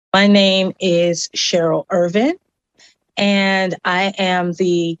My name is Cheryl Irvin, and I am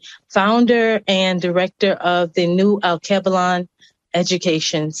the founder and director of the New Alkebalon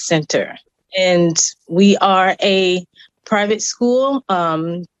Education Center. And we are a private school,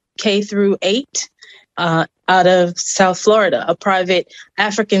 K through 8, out of South Florida, a private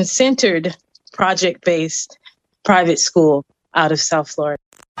African-centered, project-based private school out of South Florida.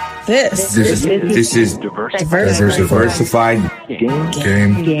 This is Diversified Game.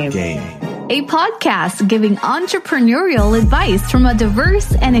 A podcast giving entrepreneurial advice from a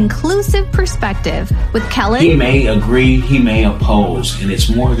diverse and inclusive perspective with Kellen. He may agree, he may oppose, and it's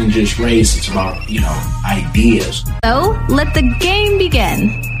more than just race, it's about, ideas. So, let the game begin.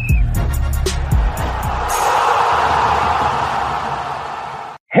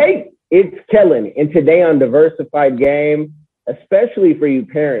 Hey, it's Kellen, and today on Diversified Game, especially for you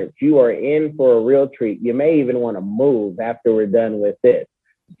parents, you are in for a real treat. You may even want to move after we're done with this.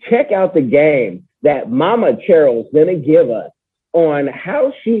 Check out the game that Mama Cheryl's going to give us on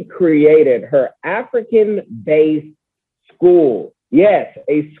how she created her African-based school. Yes,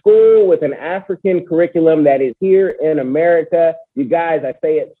 a school with an African curriculum that is here in America. You guys, I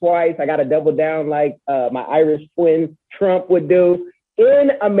say it twice. I got to double down like my Irish twin Trump would do.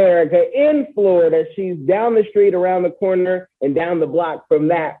 In America, in Florida. She's down the street, around the corner, and down the block from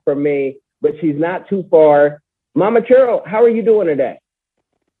me, but she's not too far. Mama Cheryl, how are you doing today?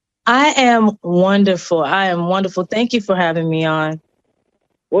 I am wonderful. Thank you for having me on.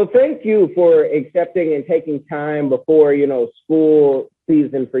 Well, thank you for accepting and taking time before, school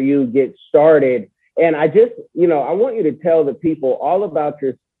season for you gets started. And I just, I want you to tell the people all about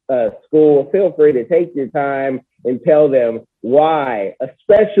your school. Feel free to take your time and tell them why,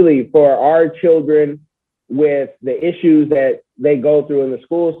 especially for our children with the issues that they go through in the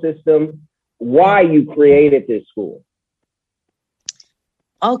school system, why you created this school.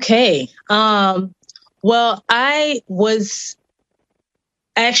 Okay. Well, I was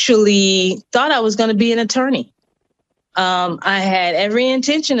actually thought I was going to be an attorney. I had every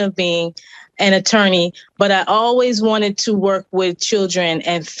intention of being an attorney, but I always wanted to work with children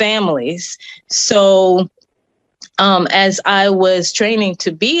and families. So as I was training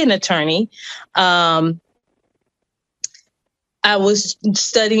to be an attorney, I was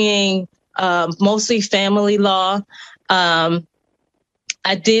studying mostly family law. I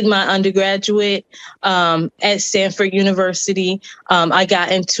did my undergraduate at Stanford University. I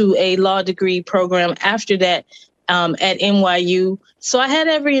got into a law degree program after that at NYU. So I had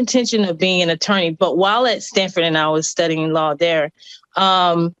every intention of being an attorney. But while at Stanford and I was studying law there,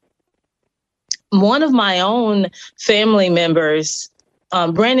 one of my own family members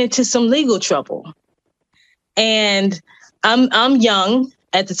ran into some legal trouble. And I'm young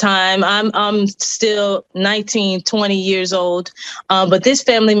at the time. I'm still 19, 20 years old. But this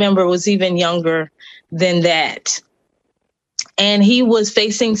family member was even younger than that. And he was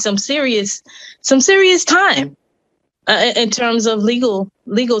facing some serious time in terms of legal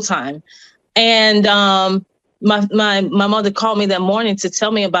time. And my mother called me that morning to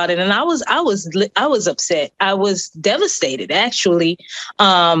tell me about it, and I was upset. I was devastated, actually,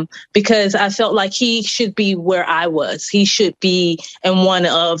 because I felt like he should be where I was. He should be in one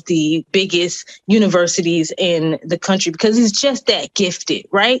of the biggest universities in the country because he's just that gifted,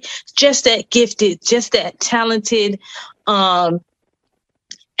 right? Just that gifted, just that talented, and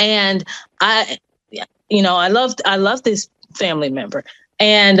I love this family member,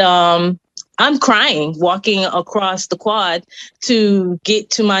 and I'm crying walking across the quad to get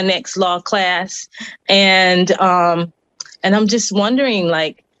to my next law class. And I'm just wondering,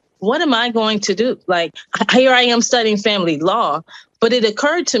 like, what am I going to do? Like, here I am studying family law, but it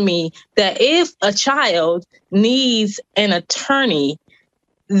occurred to me that if a child needs an attorney,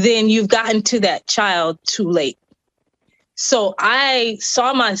 then you've gotten to that child too late. So I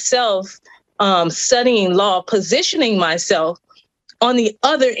saw myself studying law, positioning myself on the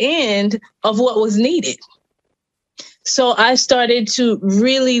other end of what was needed. So I started to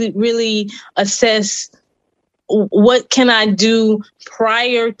really, really assess what can I do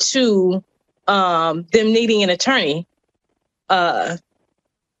prior to them needing an attorney to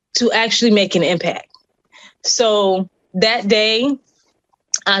actually make an impact. So that day,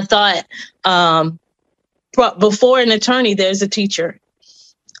 I thought before an attorney, there's a teacher.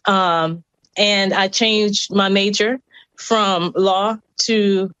 And I changed my major from law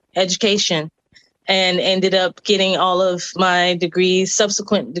to education and ended up getting all of my degrees,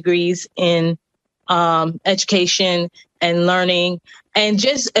 subsequent degrees in education and learning, and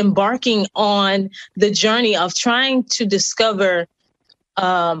just embarking on the journey of trying to discover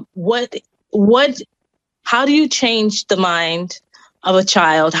how do you change the mind of a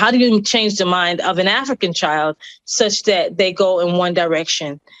child? How do you change the mind of an African child such that they go in one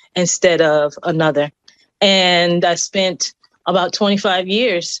direction instead of another? And I spent about 25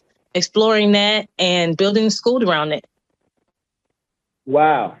 years exploring that and building a school around it.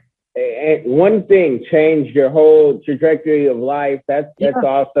 Wow. And one thing changed your whole trajectory of life. That's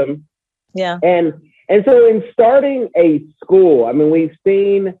awesome. Yeah. And so in starting a school, I mean, we've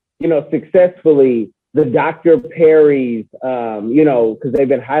seen, successfully the Dr. Perry's, because they've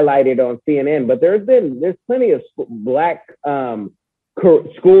been highlighted on CNN, but there's plenty of Black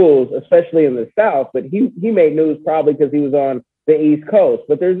schools, especially in the South, but he made news probably because he was on the East Coast.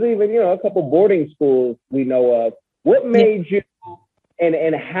 But there's even, a couple boarding schools we know of. What made you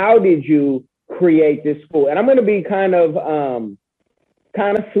and how did you create this school? And I'm going to be kind of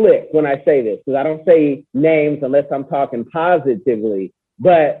slick when I say this, because I don't say names unless I'm talking positively.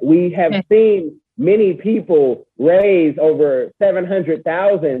 But we have seen many people raise over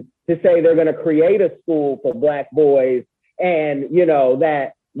 $700,000 to say they're going to create a school for Black boys, and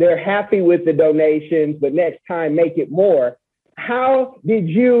that they're happy with the donations, but next time make it more. How did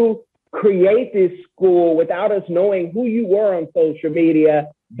you create this school without us knowing who you were on social media,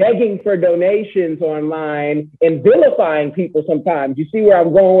 begging for donations online, and vilifying people sometimes? You see where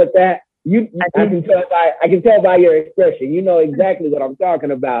I'm going with that? I can tell by your expression. You know exactly what I'm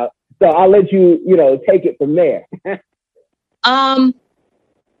talking about. So I'll let you, take it from there. I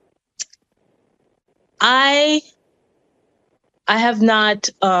have not.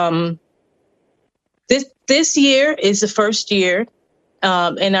 This year is the first year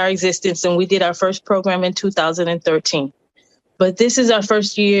in our existence, and we did our first program in 2013. But this is our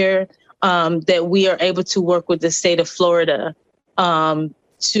first year that we are able to work with the state of Florida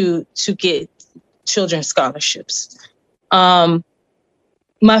to get children's scholarships.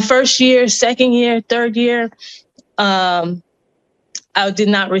 My first year, second year, third year, I did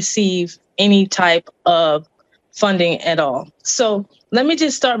not receive any type of funding at all. So let me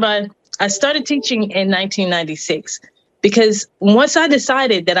just start I started teaching in 1996 because once I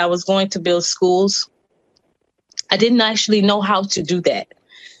decided that I was going to build schools, I didn't actually know how to do that.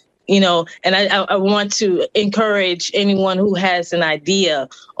 And I want to encourage anyone who has an idea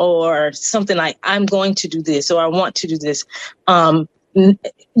or something like, I'm going to do this, or I want to do this.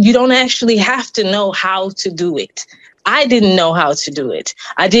 You don't actually have to know how to do it. I didn't know how to do it.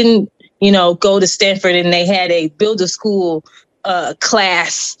 I didn't, go to Stanford and they had a build a school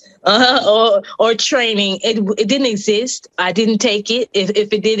class or training. It didn't exist. I didn't take it.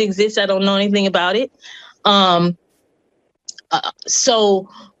 If it did exist, I don't know anything about it. So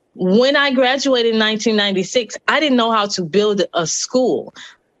when I graduated in 1996, I didn't know how to build a school.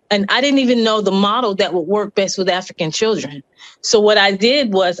 And I didn't even know the model that would work best with African children. So what I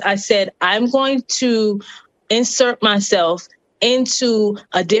did was I said, I'm going to insert myself into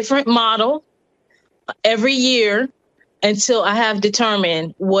a different model every year until I have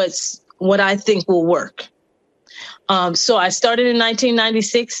determined what I think will work. So I started in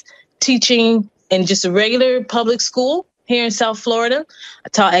 1996 teaching in just a regular public school here in South Florida. I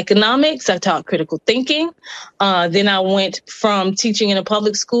taught economics, I taught critical thinking. Then I went from teaching in a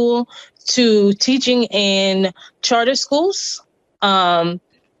public school to teaching in charter schools. I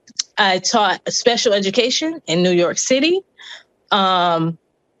taught special education in New York City.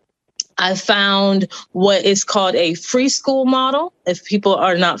 I found what is called a free school model. If people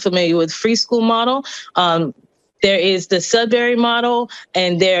are not familiar with free school model, there is the Sudbury model,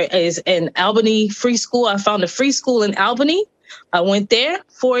 and there is an Albany free school. I found a free school in Albany. I went there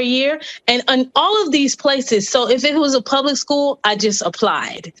for a year, and on all of these places. So if it was a public school, I just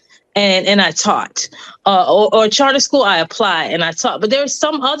applied and I taught, or charter school, I applied and I taught. But there are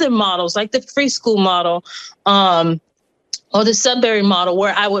some other models like the free school model, or the Sudbury model,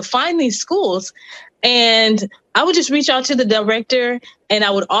 where I would find these schools and I would just reach out to the director and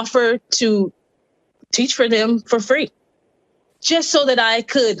I would offer to teach for them for free, just so that I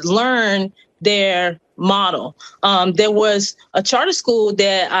could learn their model. There was a charter school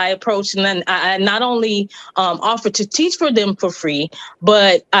that I approached, and then I not only offered to teach for them for free,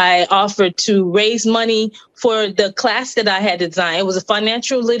 but I offered to raise money for the class that I had designed. It was a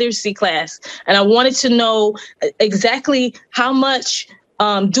financial literacy class, and I wanted to know exactly how much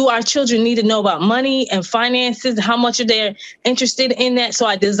do our children need to know about money and finances? How much are they interested in that? So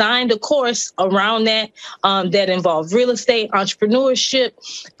I designed a course around that that involved real estate, entrepreneurship,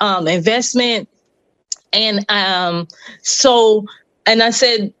 investment. And and I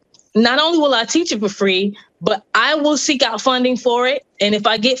said, not only will I teach it for free, but I will seek out funding for it. And if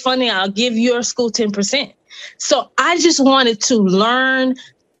I get funding, I'll give your school 10%. So I just wanted to learn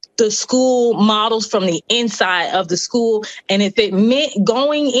the school models from the inside of the school. And if it meant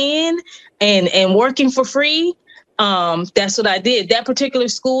going in and working for free, that's what I did. That particular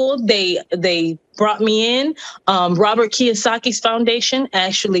school, they brought me in. Robert Kiyosaki's foundation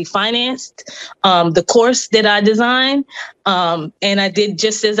actually financed the course that I designed. And I did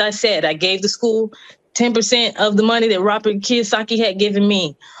just as I said. I gave the school 10% of the money that Robert Kiyosaki had given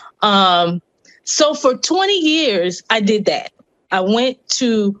me. So for 20 years, I did that. I went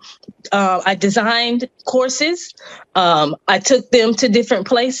to, I designed courses. I took them to different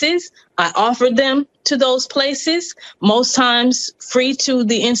places. I offered them to those places, most times free to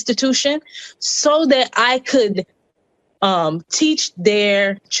the institution, so that I could teach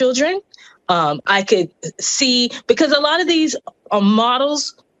their children. I could see, because a lot of these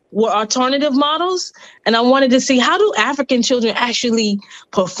models were alternative models, and I wanted to see, how do African children actually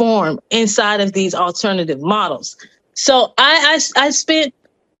perform inside of these alternative models? So I spent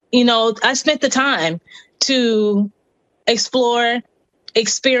the time to explore,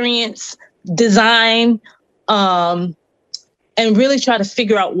 experience, design, and really try to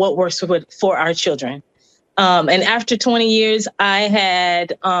figure out what works for our children. And after 20 years, I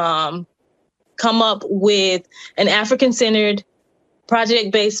had come up with an African-centered,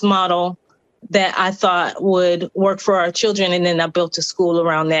 project-based model that I thought would work for our children. And then I built a school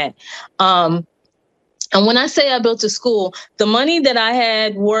around that. And when I say I built a school, the money that I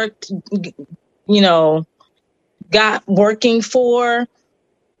had got working for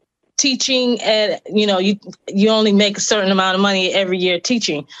teaching at, you only make a certain amount of money every year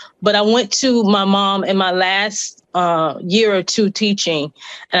teaching. But I went to my mom in my last year or two teaching.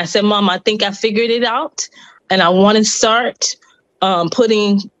 And I said, Mom, I think I figured it out. And I want to start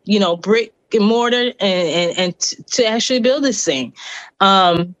putting, brick and mortar and to actually build this thing.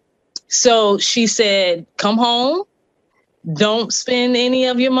 So she said, come home, don't spend any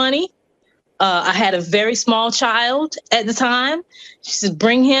of your money. I had a very small child at the time. She said,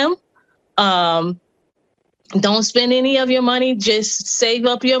 bring him. Don't spend any of your money. Just save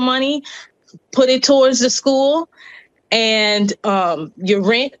up your money, put it towards the school, and your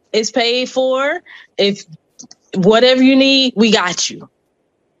rent is paid for. If whatever you need, we got you.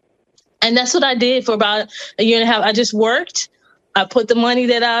 And that's what I did for about a year and a half. I just worked. I put the money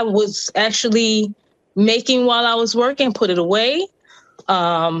that I was actually making while I was working, put it away.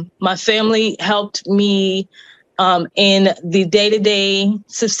 My family helped me in the day-to-day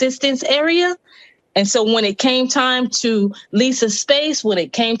subsistence area. And so when it came time to lease a space, when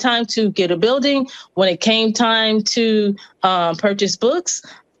it came time to get a building, when it came time to purchase books,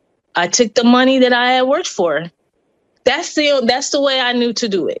 I took the money that I had worked for. That's the way I knew to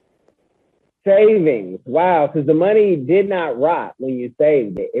do it. Savings. Wow. Because the money did not rot when you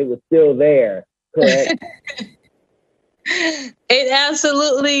saved it. It was still there. Correct? It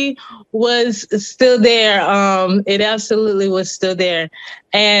absolutely was still there. And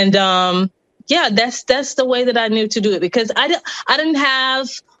that's the way that I knew to do it, because I didn't have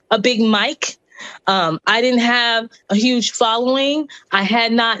a big mic. I didn't have a huge following. I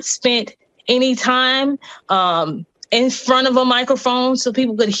had not spent any time in front of a microphone so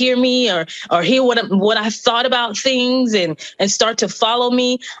people could hear me or hear what I thought about things and start to follow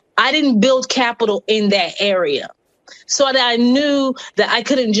me. I didn't build capital in that area. So that I knew that I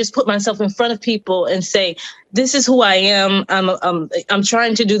couldn't just put myself in front of people and say, this is who I am. I'm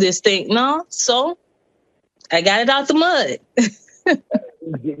trying to do this thing. No, so I got it out the mud.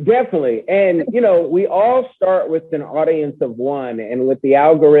 Definitely. And, we all start with an audience of one, and with the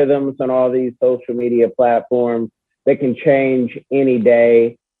algorithms on all these social media platforms that can change any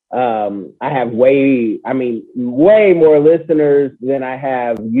day. I have way more listeners than I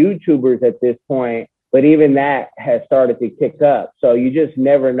have YouTubers at this point. But even that has started to kick up. So you just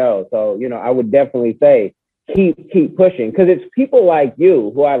never know. So, I would definitely say keep pushing, because it's people like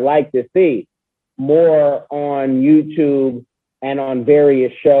you who I like to see more on YouTube and on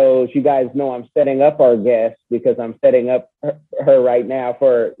various shows. You guys know I'm setting up our guest because I'm setting up her right now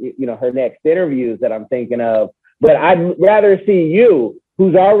for, her next interviews that I'm thinking of. But I'd rather see you,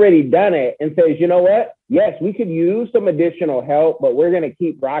 who's already done it, and says, you know what? Yes, we could use some additional help, but we're going to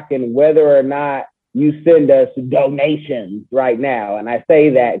keep rocking whether or not you send us donations right now. And I say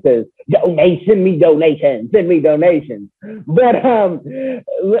that because send me donations. But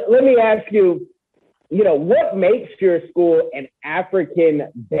let me ask you, what makes your school an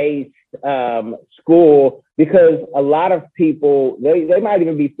African-based school? Because a lot of people, they might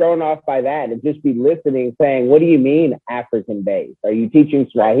even be thrown off by that and just be listening saying, what do you mean African-based? Are you teaching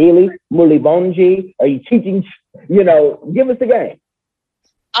Swahili, Mulibonji? Are you teaching, give us the game.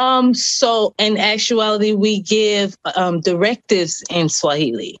 So in actuality, we give directives in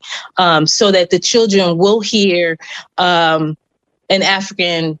Swahili so that the children will hear an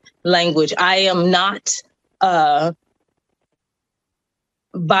African language. I am not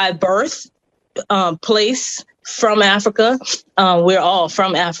by birth place from Africa. We're all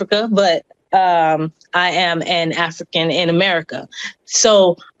from Africa, but I am an African in America.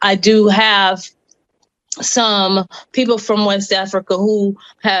 So I do have some people from West Africa who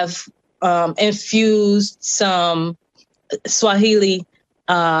have infused some Swahili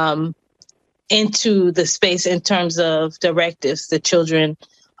into the space in terms of directives. The children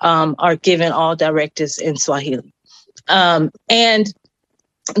are given all directives in Swahili. And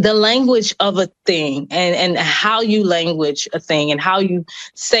the language of a thing and how you language a thing and how you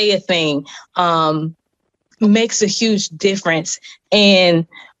say a thing makes a huge difference in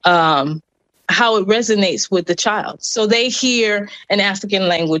how it resonates with the child. So they hear an African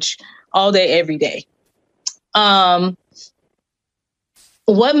language all day, every day.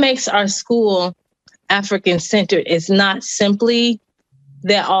 What makes our school African-centered is not simply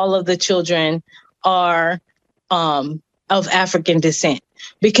that all of the children are of African descent,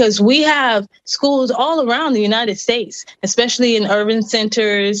 because we have schools all around the United States, especially in urban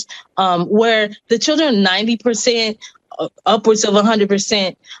centers, where the children 90%, upwards of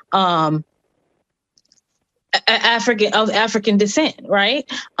 100%, African descent,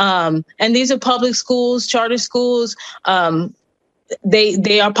 right? And these are public schools, charter schools.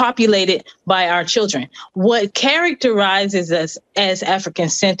 They are populated by our children. What characterizes us as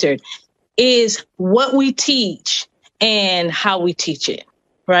African-centered is what we teach and how we teach it,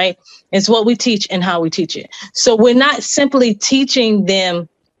 right? It's what we teach and how we teach it. So we're not simply teaching them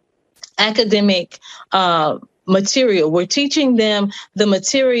academic material. We're teaching them the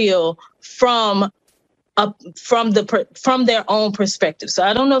material from their own perspective. So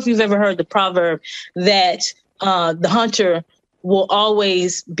I don't know if you've ever heard the proverb that the hunter will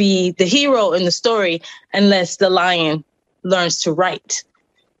always be the hero in the story unless the lion learns to write,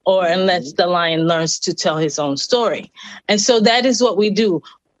 or unless the lion learns to tell his own story. And so that is what we do.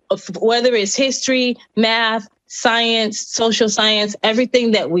 Whether it's history, math, science, social science,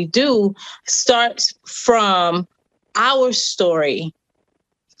 everything that we do starts from our story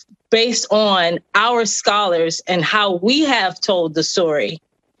based on our scholars and how we have told the story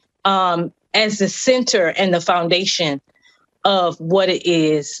as the center and the foundation of what it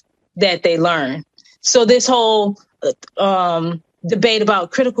is that they learn. So this whole debate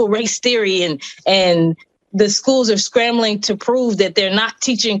about critical race theory and the schools are scrambling to prove that they're not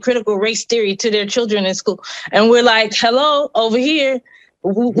teaching critical race theory to their children in school. And we're like, hello, over here,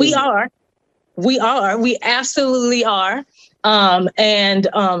 we absolutely are. And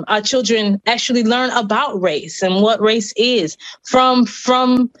our children actually learn about race and what race is from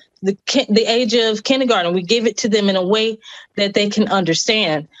the age of kindergarten. We give it to them in a way that they can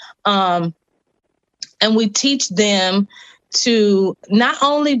understand. And we teach them to not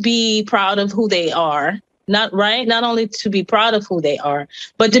only be proud of who they are, not only to be proud of who they are,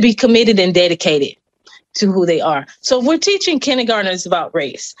 but to be committed and dedicated to who they are. So if we're teaching kindergartners about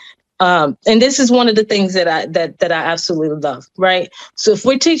race, and this is one of the things that I absolutely love, right? So if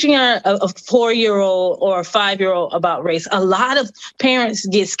we're teaching a 4-year-old or a 5-year-old about race, a lot of parents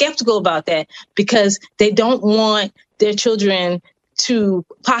get skeptical about that because they don't want their children to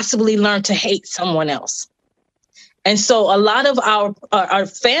possibly learn to hate someone else. And so a lot of our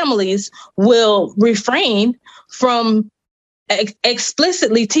families will refrain from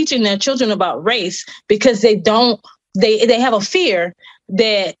explicitly teaching their children about race because they have a fear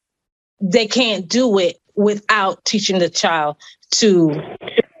that they can't do it without teaching the child to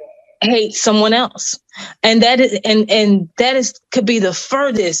hate someone else. And that is could be the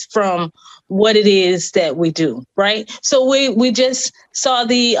furthest from what it is that we do, right? So we just saw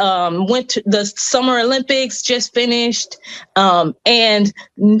the Summer Olympics just finished, and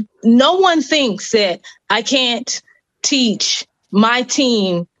no one thinks that I can't teach my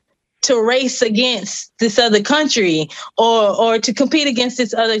team to race against this other country or to compete against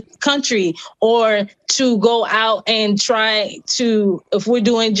this other country or to go out and try to, if we're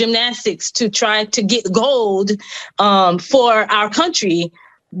doing gymnastics, to try to get gold for our country,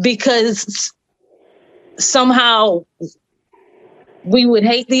 because somehow we would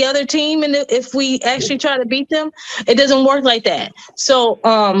hate the other team. And if we actually try to beat them, it doesn't work like that. So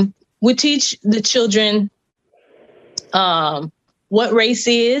we teach the children what race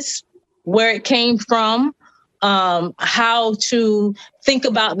is, where it came from, how to think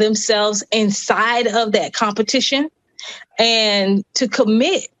about themselves inside of that competition, and to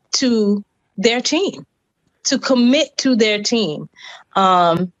commit to their team. to commit to their team,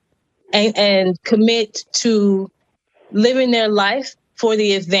 and commit to living their life for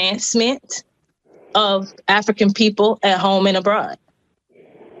the advancement of African people at home and abroad.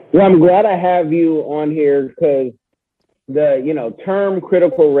 Well, I'm glad I have you on here because the term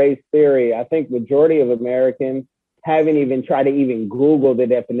critical race theory, I think majority of Americans haven't even tried to even Google the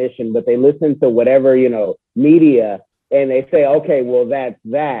definition, but they listen to whatever media and they say, okay, well that's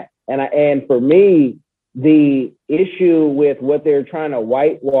that. And for me, the issue with what they're trying to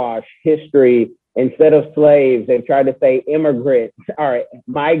whitewash history, instead of slaves, they've tried to say immigrants are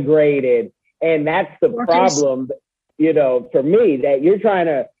migrated. And that's the problem, for me, that you're trying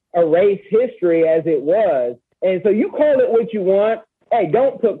to erase history as it was. And so you call it what you want. Hey,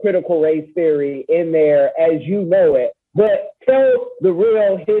 don't put critical race theory in there as you know it, but tell the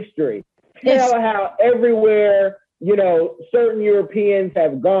real history. Tell how everywhere, certain Europeans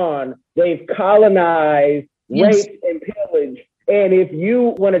have gone, they've colonized, raped, and pillaged. And if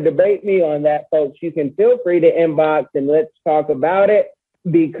you want to debate me on that, folks, you can feel free to inbox and let's talk about it,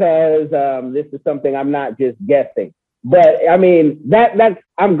 because this is something I'm not just guessing. But I mean,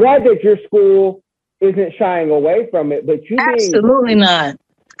 I'm glad that your school isn't shying away from it, but absolutely not.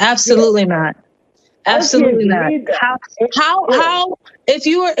 Absolutely not. Absolutely not. How if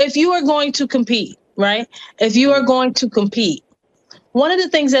you are going to compete, right? If you are going to compete, one of the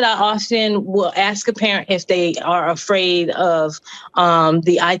things that I often will ask a parent if they are afraid of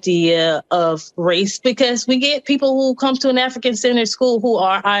the idea of race, because we get people who come to an African-centered school who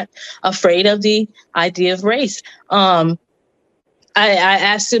are afraid of the idea of race. I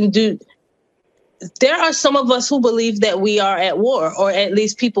asked them, there are some of us who believe that we are at war, or at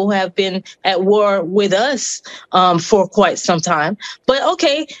least people who have been at war with us for quite some time. But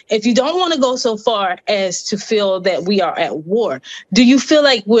okay, if you don't want to go so far as to feel that we are at war, do you feel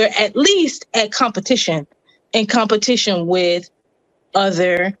like we're at least in competition with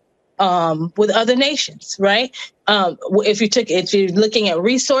other nations, right? If you're looking at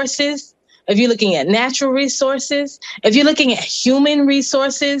resources, if you're looking at natural resources, if you're looking at human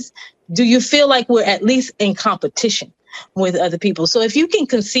resources, do you feel like we're at least in competition with other people? So if you can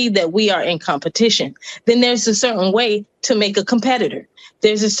concede that we are in competition, then there's a certain way to make a competitor.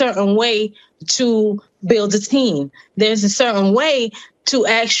 There's a certain way to build a team. There's a certain way to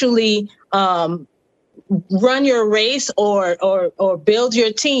actually run your race or build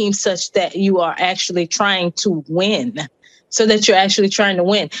your team such that you are actually trying to win. So that you're actually trying to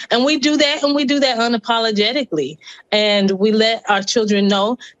win. And we do that unapologetically. And we let our children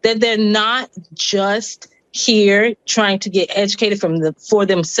know that they're not just here trying to get educated for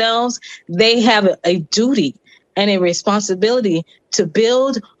themselves. They have a duty and a responsibility to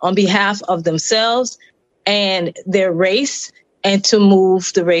build on behalf of themselves and their race and to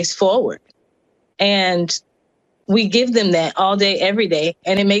move the race forward. And we give them that all day, every day,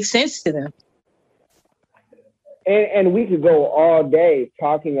 and it makes sense to them. And we could go all day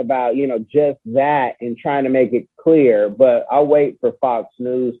talking about, just that and trying to make it clear, but I'll wait for Fox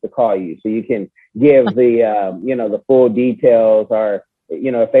News to call you so you can give the, the full details, or,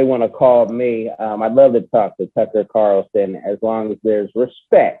 if they want to call me, I'd love to talk to Tucker Carlson as long as there's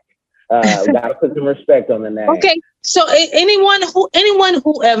respect. We got to put some respect on the name. Okay. So anyone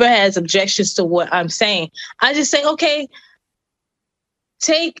who ever has objections to what I'm saying, I just say, okay,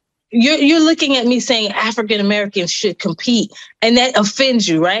 You're looking at me saying African Americans should compete, and that offends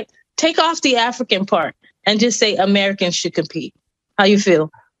you, right? Take off the African part and just say Americans should compete. How you feel?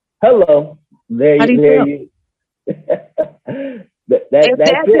 Hello. How do you feel? If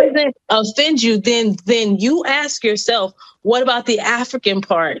that doesn't offend you, then you ask yourself, what about the African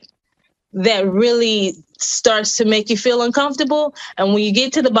part that really starts to make you feel uncomfortable? And when you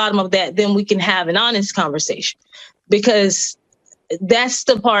get to the bottom of that, then we can have an honest conversation, because that's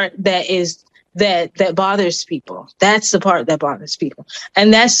the part that bothers people. That's the part that bothers people.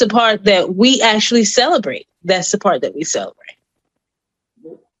 And that's the part that we actually celebrate. That's the part that we celebrate.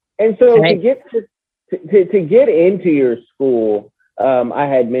 And so right. to get into your school, I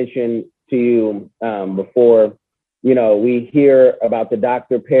had mentioned to you before, we hear about the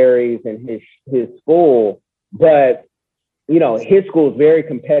Dr. Perry's and his school, but, his school is very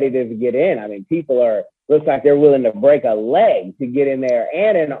competitive to get in. I mean, looks like they're willing to break a leg to get in there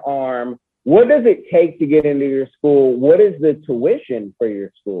and an arm. What does it take to get into your school? What is the tuition for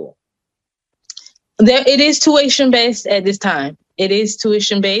your school? It is tuition based at this time. It is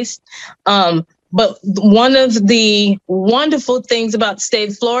tuition based. But one of the wonderful things about the state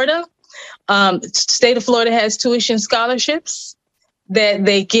of Florida, has tuition scholarships that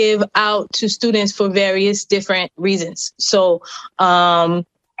they give out to students for various different reasons. So,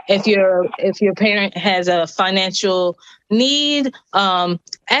 if your parent has a financial need,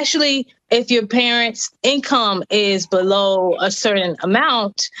 actually, if your parent's income is below a certain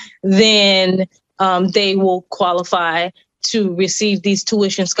amount, then they will qualify to receive these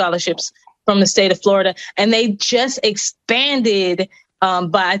tuition scholarships from the state of Florida. And they just expanded by,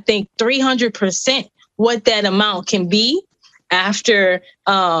 I think, 300% what that amount can be after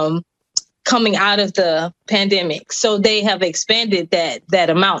coming out of the pandemic. So they have expanded that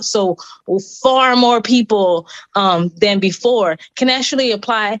amount. So far more people than before can actually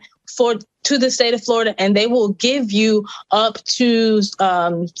apply to the state of Florida, and they will give you up to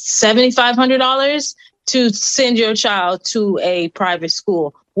 $7,500 to send your child to a private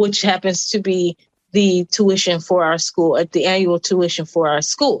school, which happens to be the tuition for our school, at the annual tuition for our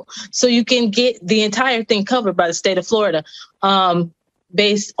school. So you can get the entire thing covered by the state of Florida,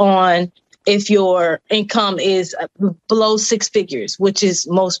 based on if your income is below six figures, which is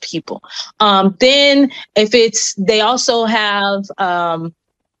most people. Then they also have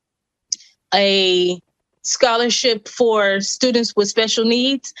a scholarship for students with special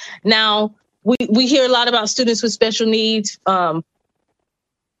needs. Now, we hear a lot about students with special needs, but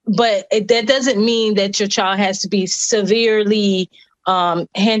that doesn't mean that your child has to be severely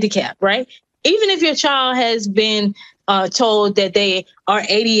handicapped, right? Even if your child has been told that they are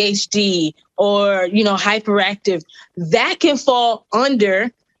ADHD or, hyperactive, that can fall under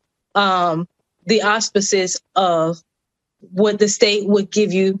the auspices of what the state would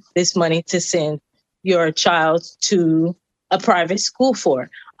give you this money to send your child to a private school for.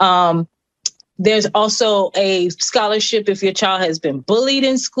 There's also a scholarship if your child has been bullied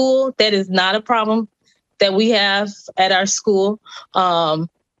in school. That is not a problem that we have at our school.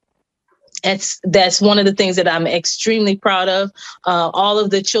 That's one of the things that I'm extremely proud of. All of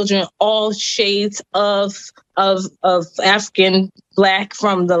the children, all shades of African Black,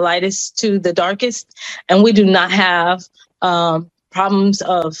 from the lightest to the darkest, and we do not have problems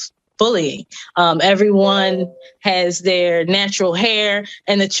of bullying. Everyone has their natural hair,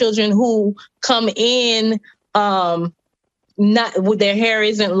 and the children who come in their hair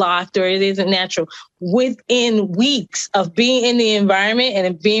isn't locked or it isn't natural, within weeks of being in the environment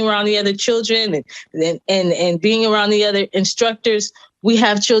and being around the other children and being around the other instructors, we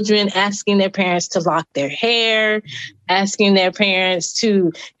have children asking their parents to lock their hair, asking their parents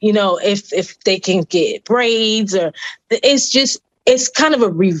to, if they can get braids, or it's kind of a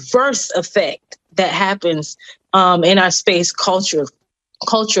reverse effect that happens in our space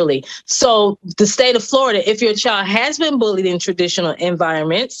culturally. So the state of Florida, if your child has been bullied in traditional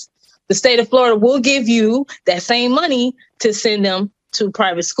environments, the state of Florida will give you that same money to send them to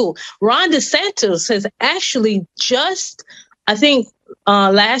private school. Ron DeSantis has actually just, I think,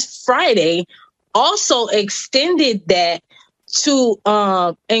 last Friday, also extended that to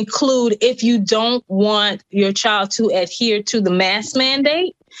include if you don't want your child to adhere to the mask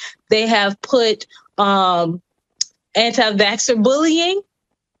mandate. They have put anti-vaxxer bullying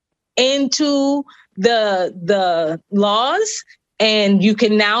into the laws, and you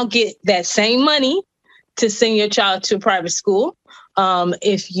can now get that same money to send your child to a private school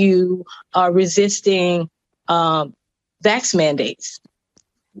if you are resisting vax mandates.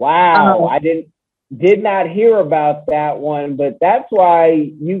 Wow, I did not hear about that one, but that's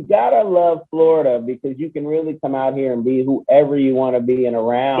why you gotta love Florida, because you can really come out here and be whoever you want to be and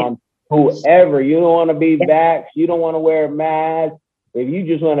around whoever. You don't want to be vaxxed, you don't want to wear a mask. If you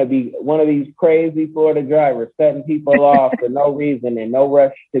just want to be one of these crazy Florida drivers setting people off for no reason and no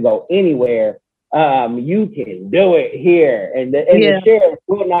rush to go anywhere, you can do it here, and the sheriff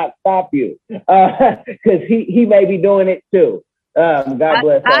will not stop you because he may be doing it too. God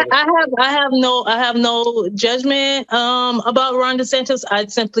bless. I have no judgment about Ron DeSantis. I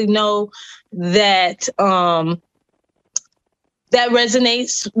simply know that that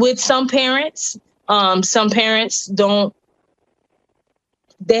resonates with some parents. Some parents don't.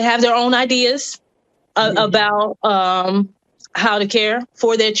 They have their own ideas about how to care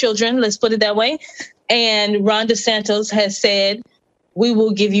for their children. Let's put it that way. And Ron DeSantis has said, we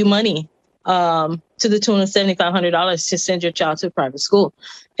will give you money to the tune of $7,500 to send your child to a private school,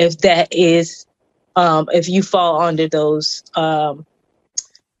 if that is, if you fall under those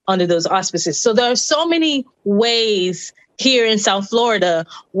auspices. So there are so many ways here in South Florida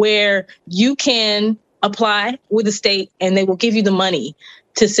where you can apply with the state, and they will give you the money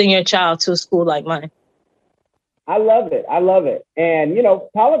to send your child to a school like mine. I love it. And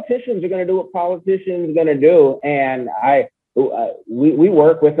politicians are going to do what politicians are going to do, and we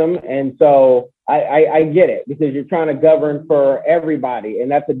work with them, and so I get it, because you're trying to govern for everybody, and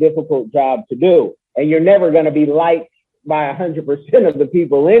that's a difficult job to do. And you're never going to be liked by 100% of the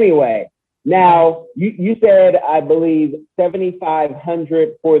people anyway. Now, you said, I believe,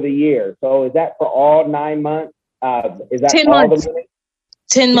 7,500 for the year. So is that for all 9 months? Is that 10 all months. the money?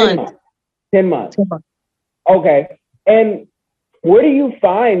 10 months. 10 months. 10 months. Okay. And where do you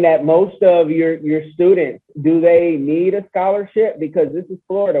find that most of your students, do they need a scholarship? Because this is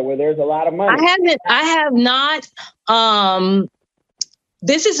Florida where there's a lot of money. I have not.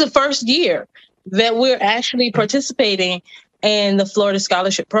 This is the first year that we're actually participating in the Florida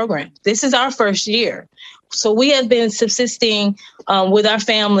Scholarship Program. This is our first year. So we have been subsisting with our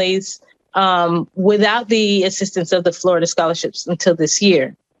families without the assistance of the Florida scholarships until this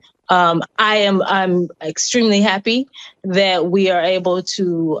year. I'm extremely happy that we are able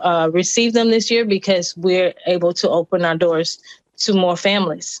to receive them this year because we're able to open our doors to more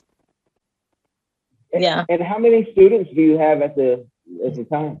families. Yeah. And how many students do you have at the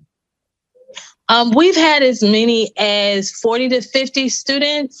time? We've had as many as 40 to 50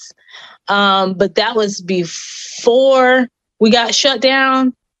 students, but that was before we got shut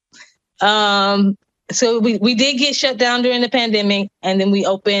down. So we did get shut down during the pandemic, and then we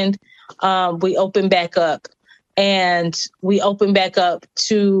opened back up, and we opened back up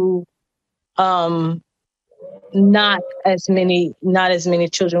to not as many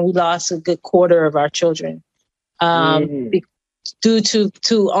children. We lost a good quarter of our children due to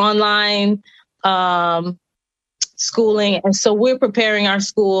online schooling. And so we're preparing our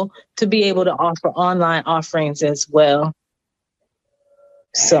school to be able to offer online offerings as well.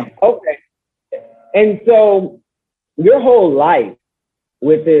 So. Okay. And so your whole life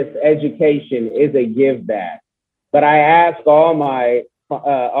with this education is a give back. But I ask all my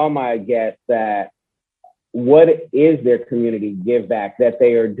guests that, what is their community give back that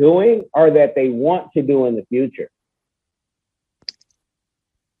they are doing or that they want to do in the future?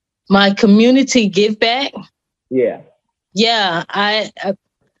 My community give back? Yeah. Yeah.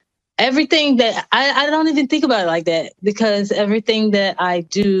 Everything that I don't even think about it like that, because everything that I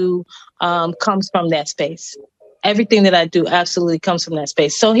do comes from that space. Everything that I do absolutely comes from that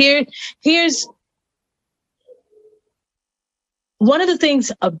space. So here's one of the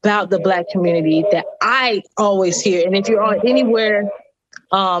things about the Black community that I always hear, and if you're on anywhere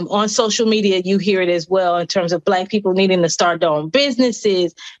on social media, you hear it as well, in terms of Black people needing to start their own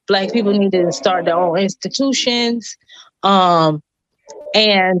businesses, Black people needing to start their own institutions. And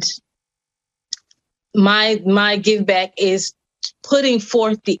my give back is putting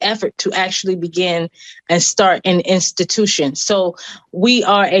forth the effort to actually begin and start an institution. So we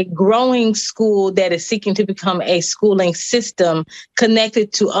are a growing school that is seeking to become a schooling system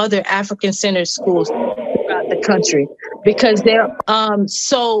connected to other African-centered schools throughout the country. Because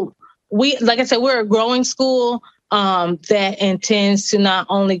so we, like I said, we're a growing school that intends to not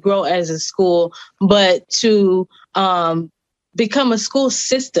only grow as a school, but to become a school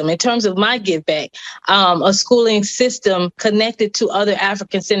system in terms of my give back, a schooling system connected to other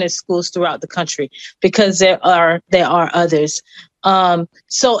African-centered schools throughout the country, because there are others.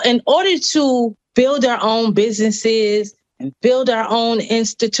 So in order to build our own businesses and build our own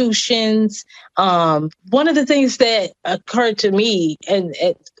institutions, one of the things that occurred to me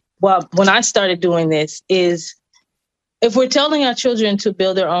when I started doing this is, if we're telling our children to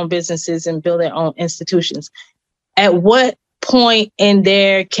build their own businesses and build their own institutions, at what point in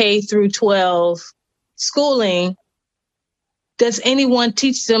their K through 12 schooling does anyone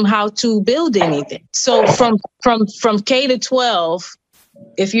teach them how to build anything? So from K to 12,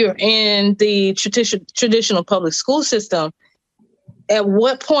 if you're in the traditional public school system, at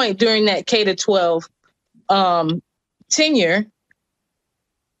what point during that K to 12 tenure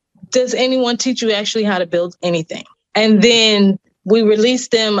does anyone teach you actually how to build anything? And then we release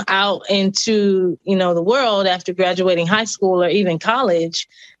them out into, the world after graduating high school or even college,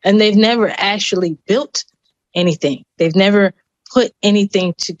 and they've never actually built anything. They've never put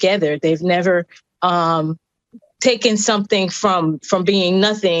anything together. They've never taken something from being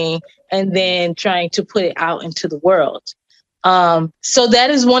nothing and then trying to put it out into the world. So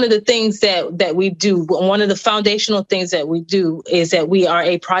that is one of the things that we do. One of the foundational things that we do is that we are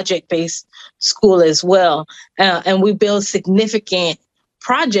a project-based school as well. And we build significant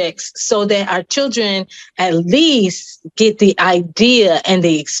projects so that our children at least get the idea and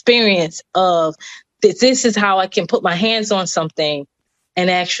the experience of this is how I can put my hands on something and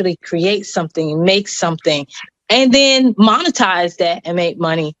actually create something, make something, and then monetize that and make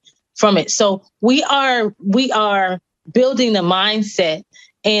money from it. So we are building the mindset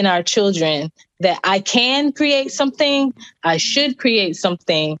in our children that I can create something, I should create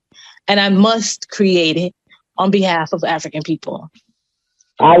something, and I must create it on behalf of African people.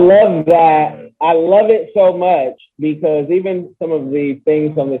 I love that. I love it so much because even some of the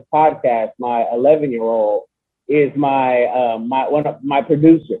things on this podcast, my 11-year-old is one of my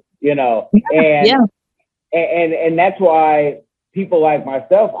producer, and that's why people like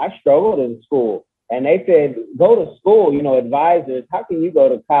myself, I struggled in school, and they said, go to school, advisors, how can you go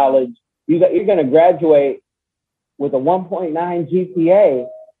to college? You're going to graduate with a 1.9 GPA.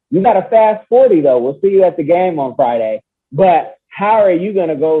 You got a fast 40 though. We'll see you at the game on Friday. But how are you going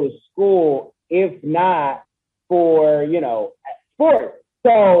to go to school if not for, sports?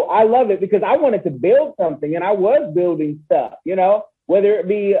 So I love it because I wanted to build something, and I was building stuff, whether it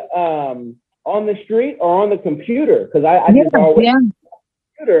be on the street or on the computer, because I just always on the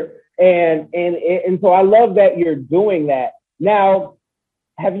computer. And so I love that you're doing that. Now,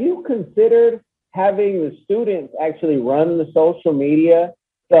 have you considered having the students actually run the social media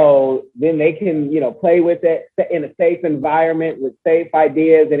so then they can, play with it in a safe environment with safe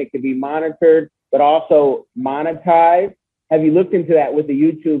ideas, and it can be monitored, but also monetized? Have you looked into that with the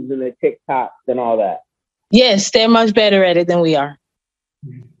YouTubes and the TikToks and all that? Yes, they're much better at it than we are.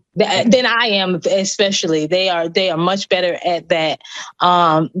 Than I am, especially. They are much better at that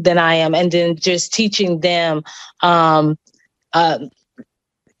than I am. And then just teaching them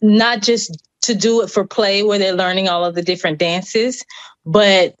not just to do it for play where they're learning all of the different dances,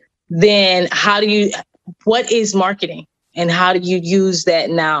 but then what is marketing and how do you use that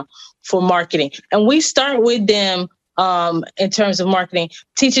now for marketing? And we start with them in terms of marketing,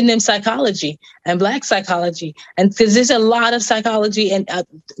 teaching them psychology and Black psychology. And because there's a lot of psychology, and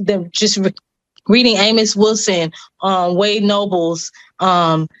they're just reading Amos Wilson, Wade Nobles,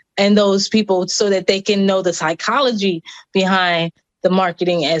 and those people so that they can know the psychology behind the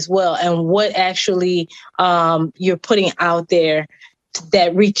marketing as well, and what actually you're putting out there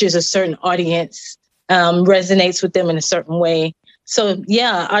that reaches a certain audience, resonates with them in a certain way. So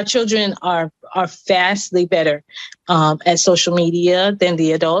yeah, our children are vastly better at social media than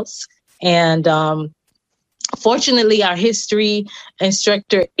the adults. And fortunately, our history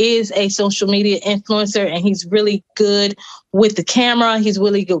instructor is a social media influencer, and he's really good with the camera. He's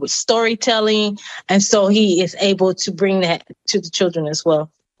really good with storytelling. And so he is able to bring that to the children as well.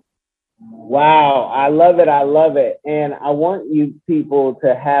 Wow. I love it. I love it. And I want you people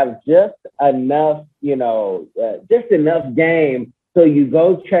to have just enough, just enough game. So you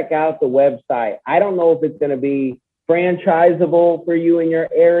go check out the website. I don't know if it's going to be franchisable for you in your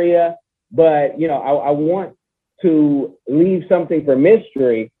area, but, I want to leave something for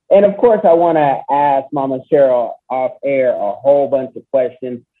mystery. And of course, I want to ask Mama Cheryl off air a whole bunch of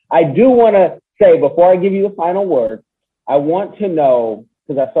questions. I do want to say, before I give you the final word, I want to know,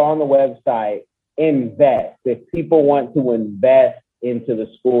 because I saw on the website, invest. If people want to invest into the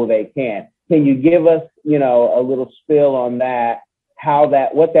school, they can. Can you give us, a little spill on that?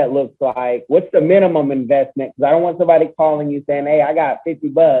 What that looks like? What's the minimum investment? Because I don't want somebody calling you saying, hey, I got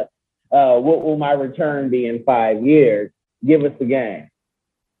 $50. What will my return be in 5 years? Give us the game.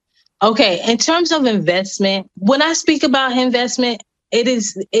 Okay. In terms of investment, when I speak about investment, it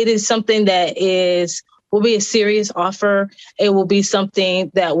is something that will be a serious offer. It will be something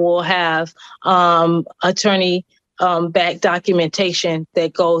that will have attorney back documentation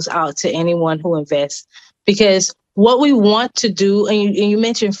that goes out to anyone who invests. Because what we want to do, and you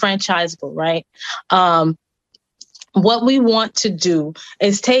mentioned franchisable, right? What we want to do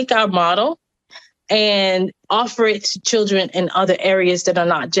is take our model and offer it to children in other areas that are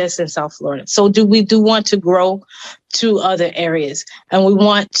not just in South Florida. So we do want to grow to other areas, and we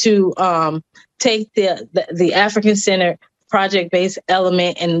want to take the African Center project-based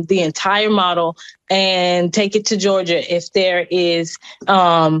element and the entire model and take it to Georgia if there is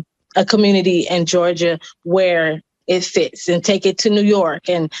a community in Georgia where it fits, and take it to New York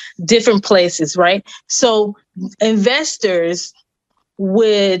and different places, right? So investors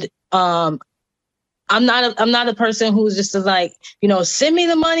would, I'm not a person who's just like, send me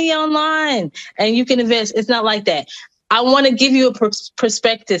the money online and you can invest. It's not like that. I want to give you a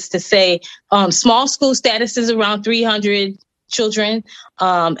prospectus to say small school status is around 300 children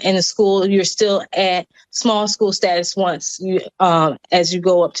in a school. You're still at small school status once you as you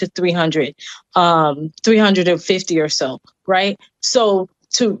go up to 300, 350 or so, right? So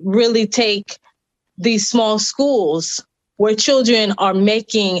to really take these small schools where children are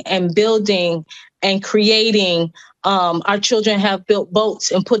making and building and creating. Our children have built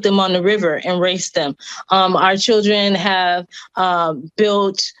boats and put them on the river and raced them. Our children have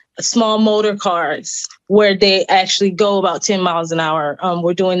built small motor cars where they actually go about 10 miles an hour.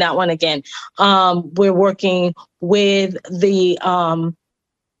 We're doing that one again. We're working with the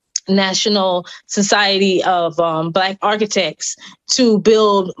National Society of Black Architects to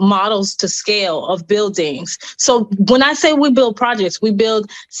build models to scale of buildings. So when I say we build projects, we build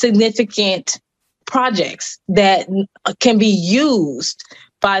significant projects that can be used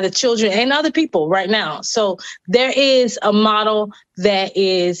by the children and other people right now. So there is a model that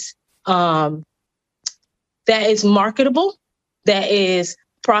is marketable, that is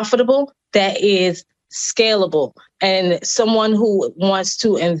profitable, that is scalable, and someone who wants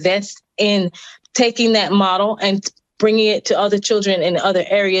to invest in taking that model and bringing it to other children in other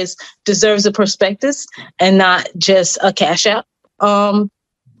areas deserves a prospectus and not just a cash out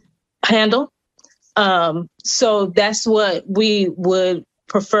handle. So that's what we would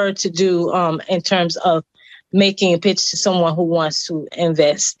prefer to do in terms of making a pitch to someone who wants to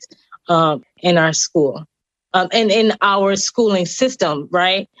invest in our school and in our schooling system,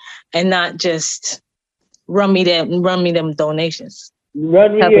 right? And not just run me them donations.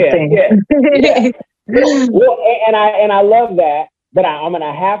 Run me, yeah. Well, and I love that, but I'm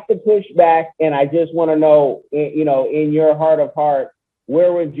gonna have to push back, and I just want to know, you know, in your heart of hearts,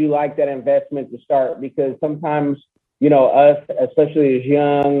 where would you like that investment to start? Because sometimes, you know, us, especially as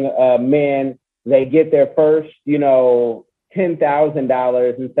young men, they get their first, you know,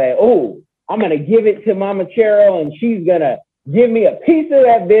 $10,000 and say, "Oh, I'm gonna give it to Mama Cheryl, and she's gonna give me a piece of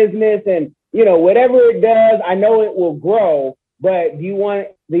that business, and you know, whatever it does, I know it will grow." But do you want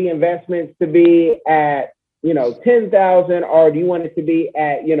the investments to be at, you know, 10,000, or do you want it to be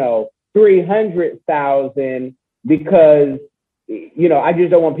at, you know, 300,000? Because, you know, I just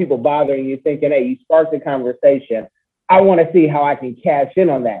don't want people bothering you thinking, hey, you sparked the conversation. I want to see how I can cash in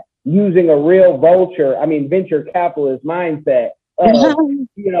on that using a real venture capitalist mindset of,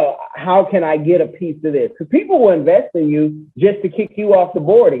 you know, how can I get a piece of this? Because people will invest in you just to kick you off the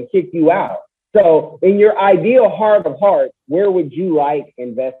board and kick you out. So in your ideal heart of hearts, where would you like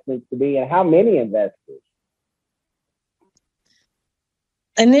investments to be, and how many investors?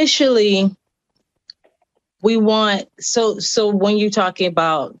 Initially, we want, so when you're talking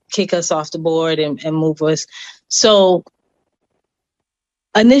about kick us off the board and move us, so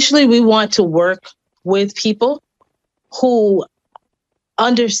initially we want to work with people who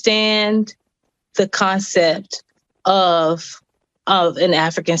understand the concept of an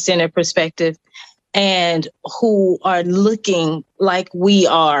African-centered perspective and who are looking like we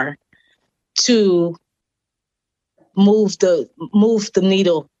are to move the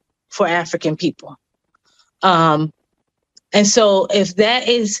needle for African people. And so if that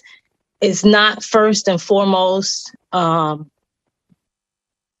is not first and foremost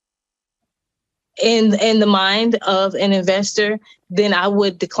in the mind of an investor, then I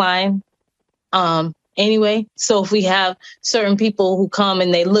would decline anyway. So if we have certain people who come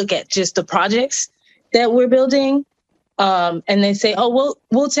and they look at just the projects that we're building, and they say, "Oh,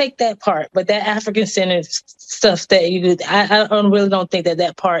 we'll take that part," but that African-centered stuff that I really don't think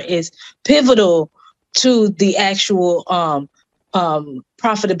that part is pivotal to the actual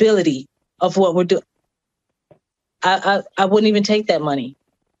profitability of what we're doing. I wouldn't even take that money,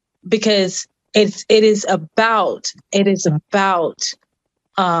 because it is about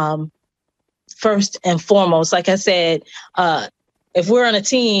first and foremost, like I said, if we're on a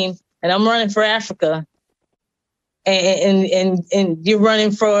team and I'm running for Africa and you're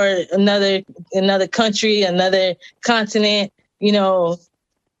running for another country, another continent, you know,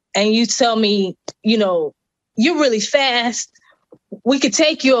 and you tell me, you know, you're really fast, we could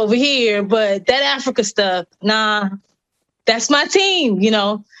take you over here, but that Africa stuff, nah, that's my team, you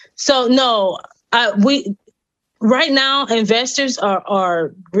know? So no, right now, investors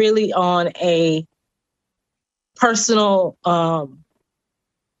are really on a personal,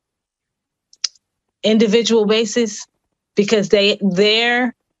 individual basis, because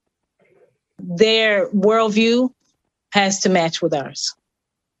their worldview has to match with ours.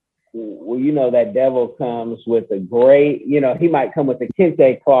 Well, you know, that devil comes with a great, you know, he might come with a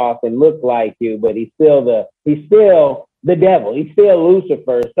kente cloth and look like you, but he's still the devil. He's still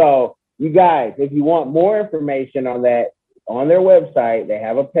Lucifer. So you guys, if you want more information on that, on their website, they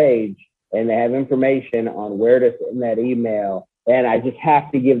have a page and they have information on where to send that email. And I just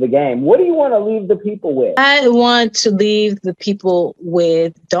have to give the game. What do you want to leave the people with? I want to leave the people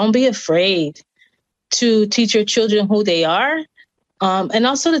with, don't be afraid to teach your children who they are, and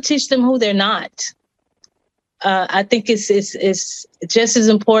also to teach them who they're not. I think it's just as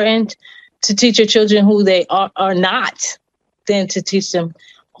important to teach your children who they are not than to teach them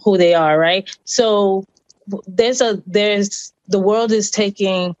who they are, right? So the world is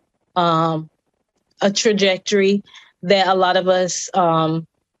taking a trajectory that a lot of us don't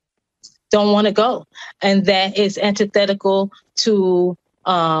want to go, and that is antithetical to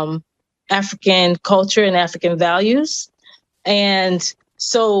African culture and African values. And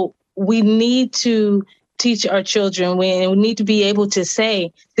so we need to teach our children, we need to be able to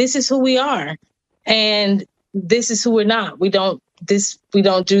say, this is who we are and this is who we're not. We don't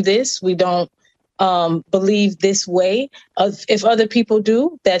do this. We don't believe this way. If other people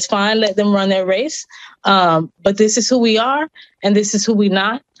do, that's fine. Let them run their race. But this is who we are and this is who we're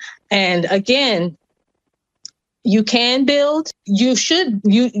not. And again, you can build, you should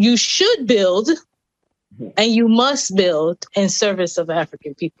build, and you must build in service of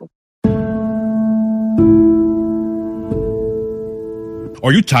African people.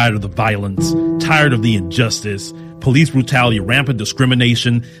 Are you tired of the violence, tired of the injustice, police brutality, rampant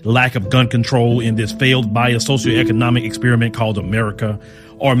discrimination, lack of gun control in this failed biased socioeconomic experiment called America?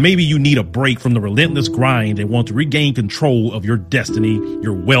 Or maybe you need a break from the relentless grind and want to regain control of your destiny,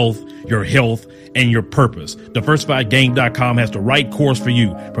 your wealth, your health, and your purpose. DiversifiedGame.com has the right course for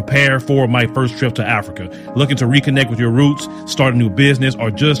you. Prepare for my first trip to Africa. Looking to reconnect with your roots, start a new business, or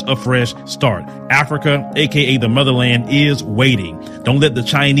just a fresh start. Africa, aka the motherland, is waiting. Don't let the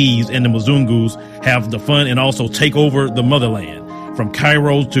Chinese and the Mzungus have the fun and also take over the motherland. From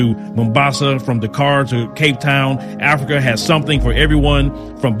Cairo to Mombasa, from Dakar to Cape Town, Africa has something for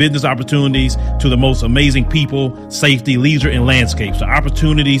everyone, from business opportunities to the most amazing people, safety, leisure, and landscapes. The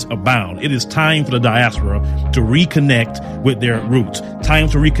opportunities abound. It is time for the diaspora to reconnect with their roots. Time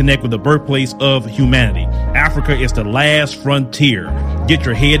to reconnect with the birthplace of humanity. Africa is the last frontier. Get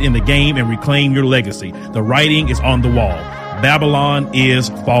your head in the game and reclaim your legacy. The writing is on the wall. Babylon is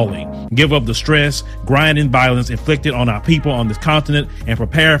falling. Give up the stress, grind, and violence inflicted on our people on this continent and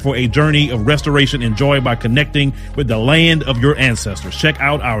prepare for a journey of restoration and joy by connecting with the land of your ancestors. Check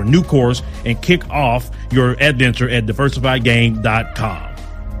out our new course and kick off your adventure at DiversifiedGame.com.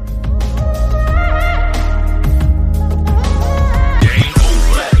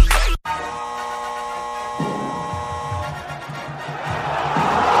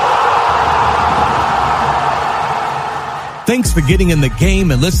 Thanks for getting in the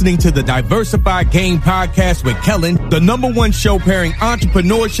game and listening to the Diversified Game podcast with Kellen, the #1 show pairing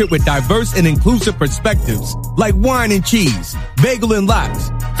entrepreneurship with diverse and inclusive perspectives like wine and cheese, bagel and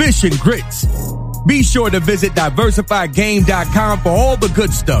lox, fish and grits. Be sure to visit diversifiedgame.com for all the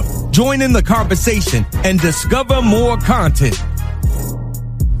good stuff. Join in the conversation and discover more content.